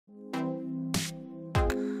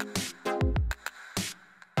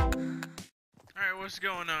what's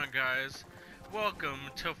going on, guys? Welcome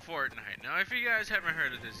to Fortnite. Now, if you guys haven't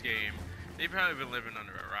heard of this game, you've probably been living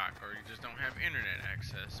under a rock, or you just don't have internet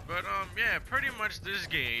access. But yeah, pretty much this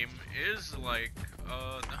game is like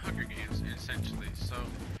the Hunger Games, essentially. So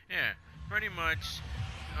yeah, pretty much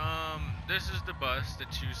this is the bus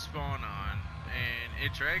that you spawn on, and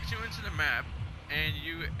it drags you into the map, and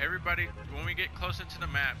everybody, when we get closer to the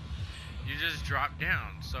map, you just drop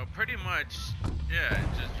down. So pretty much, yeah,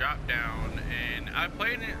 just drop down. And I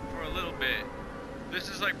played it for a little bit. This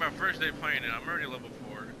is like my first day playing it. I'm already level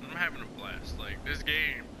 4. I'm having a blast. Like, this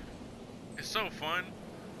game is so fun,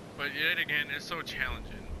 but yet again, it's so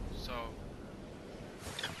challenging. So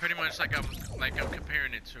pretty much like I'm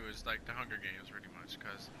comparing it to is like the Hunger Games, pretty much,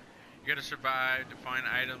 because you gotta survive to find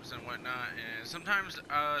items and whatnot. And sometimes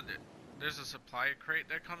there's a supply crate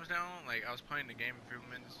that comes down. Like, I was playing the game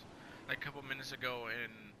a couple minutes ago,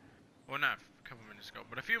 and well, not a couple minutes ago,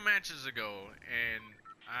 but a few matches ago, and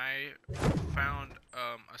I found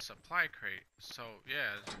a supply crate. So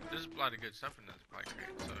yeah, there's a lot of good stuff in the supply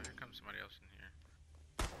crate. So here comes somebody else in here.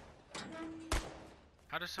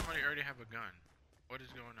 How does somebody already have a gun? What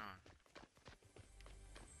is going on?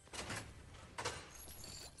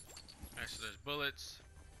 Alright, so there's bullets.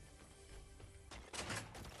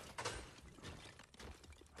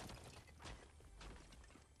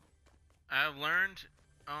 I've learned,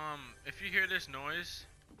 if you hear this noise,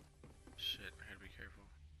 shit, I gotta be careful.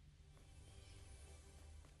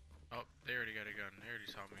 Oh, they already got a gun. They already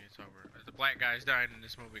saw me. It's over. The black guy's dying in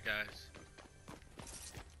this movie, guys.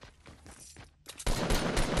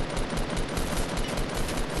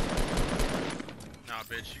 Nah,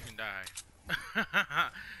 bitch, you can die.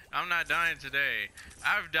 I'm not dying today.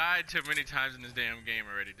 I've died too many times in this damn game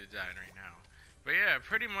already to die right now. But yeah,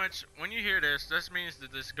 pretty much when you hear this, this means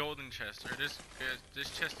that this golden chest, or this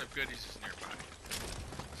chest of goodies is nearby.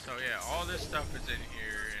 So yeah, all this stuff is in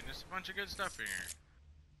here, and there's a bunch of good stuff in here.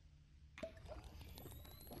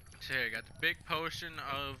 So yeah, I got the big potion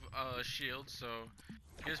of shield, so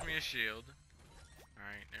it gives me a shield.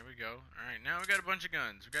 Alright, there we go. Alright, now we got a bunch of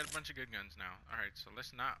guns. We got a bunch of good guns now. Alright, so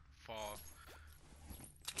let's not fall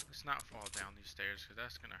down these stairs, because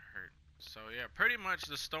that's gonna hurt. So yeah, pretty much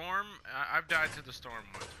the storm, I've died to the storm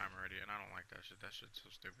one time already, and I don't like that shit. That shit's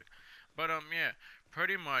so stupid. But yeah,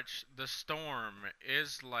 pretty much the storm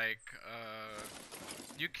is like,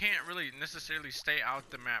 you can't really necessarily stay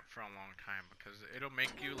out the map for a long time, because it'll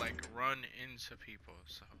make you like run into people.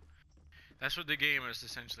 So that's what the game is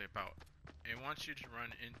essentially about. It wants you to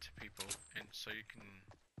run into people, and so you can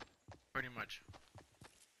pretty much,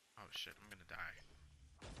 oh shit, I'm gonna die.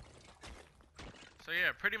 So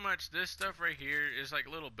yeah, pretty much this stuff right here is like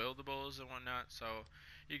little buildables and whatnot. So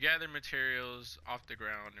you gather materials off the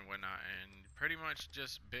ground and whatnot, and pretty much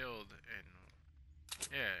just build. And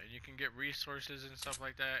yeah, you can get resources and stuff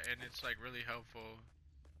like that, and it's like really helpful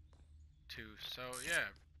too. So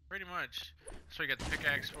yeah, pretty much that's what you got the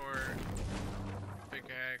pickaxe for.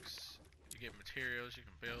 Pickaxe, you get materials, you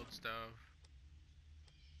can build stuff,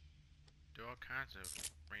 do all kinds of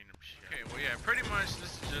random shit. Okay, well yeah, pretty much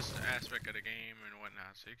this is just an aspect of the game and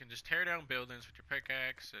whatnot. So you can just tear down buildings with your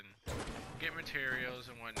pickaxe and get materials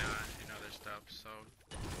and whatnot, and other stuff. So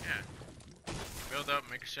yeah, build up,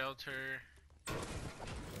 make a shelter.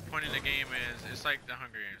 The point of the game is, it's like the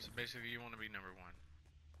Hunger Games. So basically you want to be #1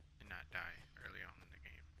 and not die early on in the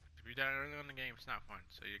game. If you die early on in the game, it's not fun.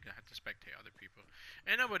 So you have to spectate other people,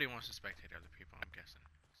 and nobody wants to spectate other people, I'm guessing.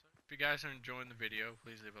 If you guys are enjoying the video,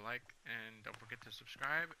 please leave a like, and don't forget to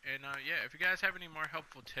subscribe. And yeah, if you guys have any more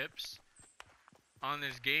helpful tips on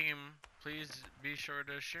this game, please be sure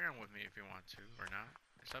to share them with me if you want to, or not.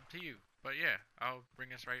 It's up to you. But yeah, I'll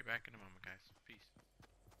bring us right back in a moment, guys. Peace.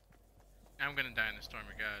 I'm gonna die in the storm,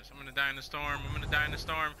 you guys. I'm gonna die in the storm. I'm gonna die in the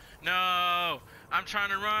storm. No! I'm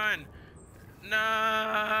trying to run! No!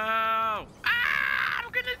 Ah! I'm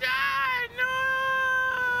gonna die! No!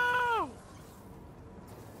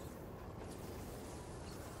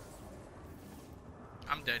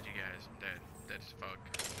 I'm dead, you guys. I'm dead. Dead as fuck.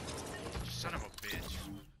 Son of a bitch.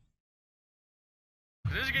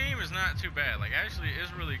 This game is not too bad. Like, actually,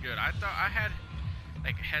 it's really good. I thought I had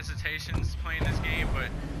like hesitations playing this game,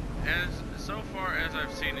 but so far as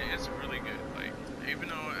I've seen it, it's really good. Like, even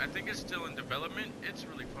though I think it's still in development, it's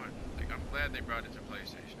really fun. Like, I'm glad they brought it to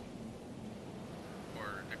PlayStation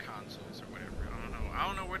or the consoles or whatever. I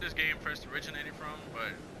don't know where this game first originated from,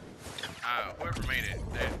 but whoever made it,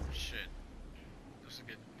 shit.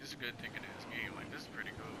 This is good thinking in this game. Like, this is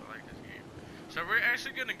pretty cool. I like this game. So we're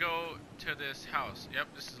actually gonna go to this house.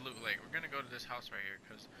 Yep, this is Loot Lake. We're gonna go to this house right here,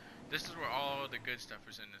 because this is where all the good stuff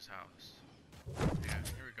is in this house. Yeah,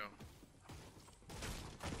 here we go.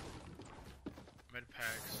 med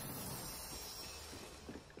packs.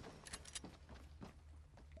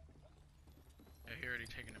 Yeah, he already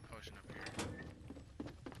taken a potion up here.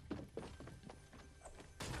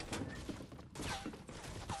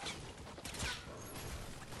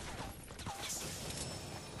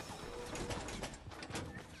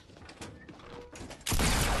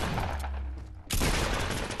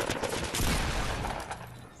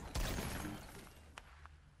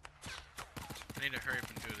 I need to hurry up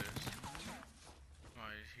and do this. Oh,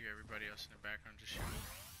 you hear everybody else in the background just shooting.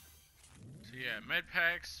 So yeah, med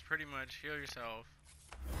packs, pretty much heal yourself.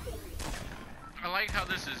 I like how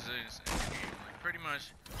this is in the game. Like pretty much,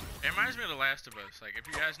 it reminds me of The Last of Us. Like if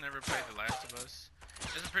you guys never played The Last of Us,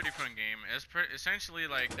 it's a pretty fun game. It's essentially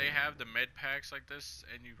like they have the med packs like this,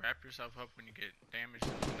 and you wrap yourself up when you get damaged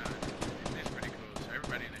and whatnot. It's pretty cool. So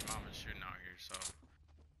everybody and their mom is shooting out here, so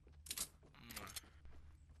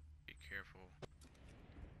be careful.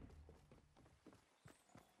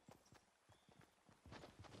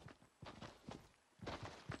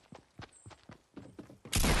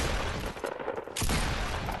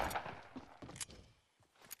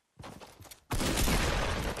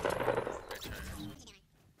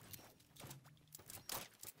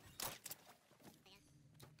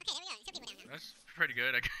 That's pretty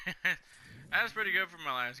good. That's pretty good for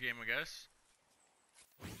my last game, I guess.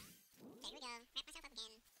 Okay, here we go. Wrap myself up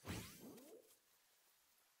again.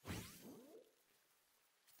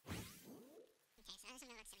 Okay, so this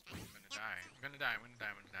one looks 75. I'm gonna die. I'm gonna die. I'm gonna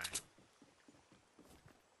die. I'm gonna die.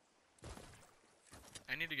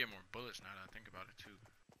 I need to get more bullets now that I think about it too,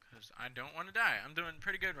 because I don't want to die. I'm doing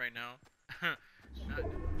pretty good right now. Yeah,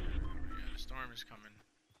 the storm is coming.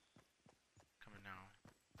 Coming now.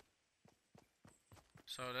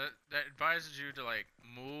 So that advises you to like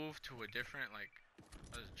move to a different like.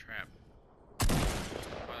 Oh, there's a trap.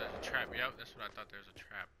 Oh, there's a trap. Yep, that's what I thought. There's a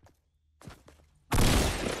trap.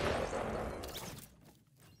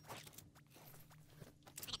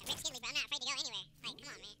 I got the rip skidly, but I'm not afraid to go anywhere. Like,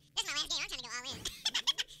 come on, man. This is my last game. I'm trying to go all in.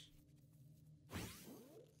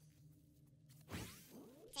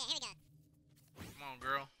 So here we go. Come on,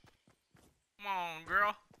 girl. Come on,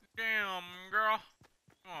 girl. Damn, girl.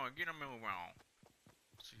 Come on, get a move on.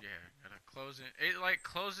 So yeah, gotta close it. It like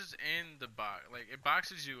closes in the box. Like it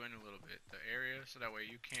boxes you in a little bit, the area, so that way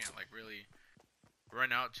you can't like really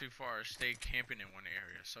run out too far or stay camping in one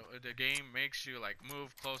area. So the game makes you like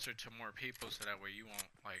move closer to more people, so that way you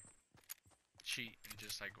won't like cheat and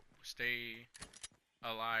just like stay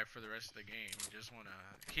alive for the rest of the game. You just wanna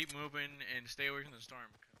keep moving and stay away from the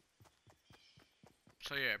storm.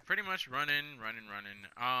 So yeah, pretty much running.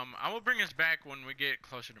 I will bring us back when we get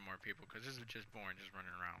closer to more people, because this is just boring, just running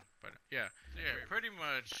around. But yeah, pretty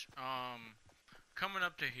much coming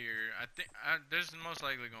up to here, I think there's most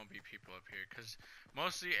likely gonna be people up here, because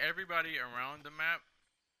mostly everybody around the map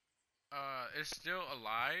is still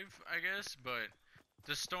alive, I guess, but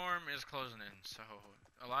the storm is closing in, so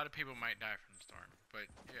a lot of people might die from the storm. But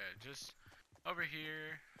yeah, just over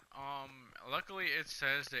here. Luckily it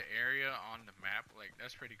says the area on the map. Like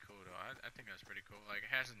that's pretty cool though. I think that's pretty cool. Like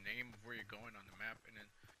it has a name of where you're going on the map, and then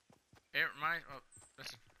it reminds. Oh,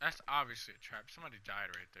 that's obviously a trap. Somebody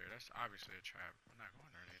died right there. That's obviously a trap. I'm not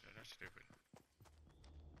going underneath it. That's stupid.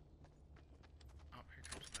 Oh, here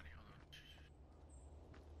comes somebody. Hold on.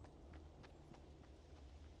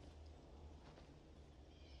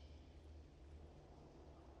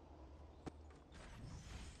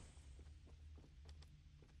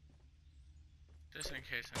 Just in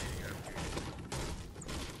case I need to get up here.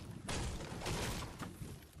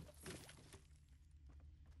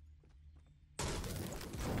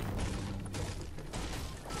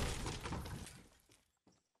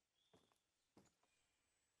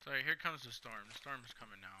 So here comes the storm. The storm is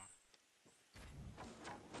coming now.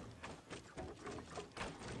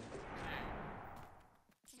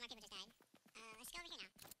 Some more people just died. Let's go over here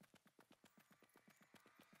now.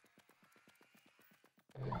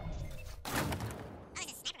 Oh,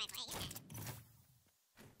 there's a sniper rifle. Hey, get that.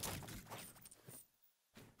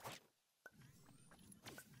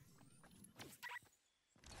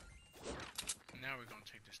 Now we're gonna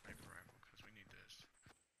take the sniper rifle because we need this.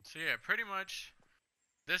 So yeah, pretty much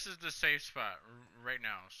this is the safe spot right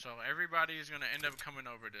now. So everybody is gonna end up coming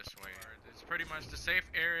over this way. It's pretty much the safe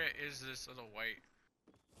area is this little white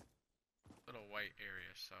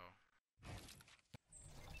area. So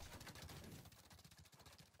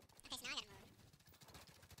Okay, so now I gotta move.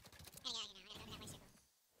 I gotta get out of here now. I gotta go that way circle.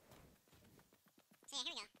 So yeah,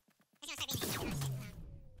 here we go. It's gonna start being like, oh shit, hold on.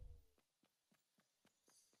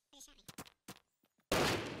 Who just shot me?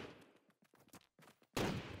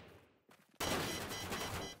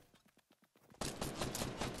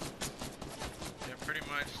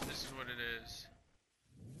 much this is what it is.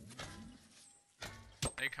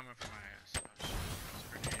 They coming for my ass. Oh, shit, that's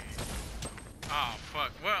grenade. Oh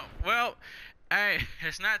fuck. Well, hey,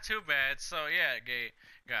 it's not too bad. So yeah,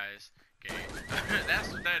 guys,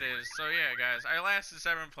 that's what that is. So yeah, guys, I lasted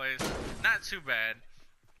 7th place. Not too bad.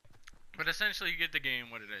 But essentially, you get the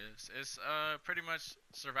game what it is. It's pretty much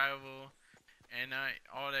survival and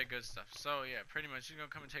all that good stuff. So yeah, pretty much you're gonna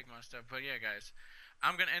come and take my stuff. But yeah, guys,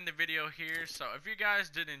 I'm gonna end the video here. So if you guys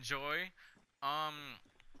did enjoy,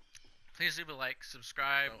 please leave a like,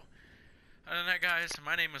 subscribe. Other than that, guys,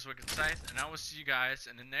 my name is Wicked Scythe, and I will see you guys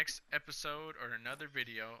in the next episode or another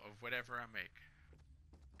video of whatever I make.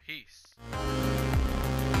 Peace.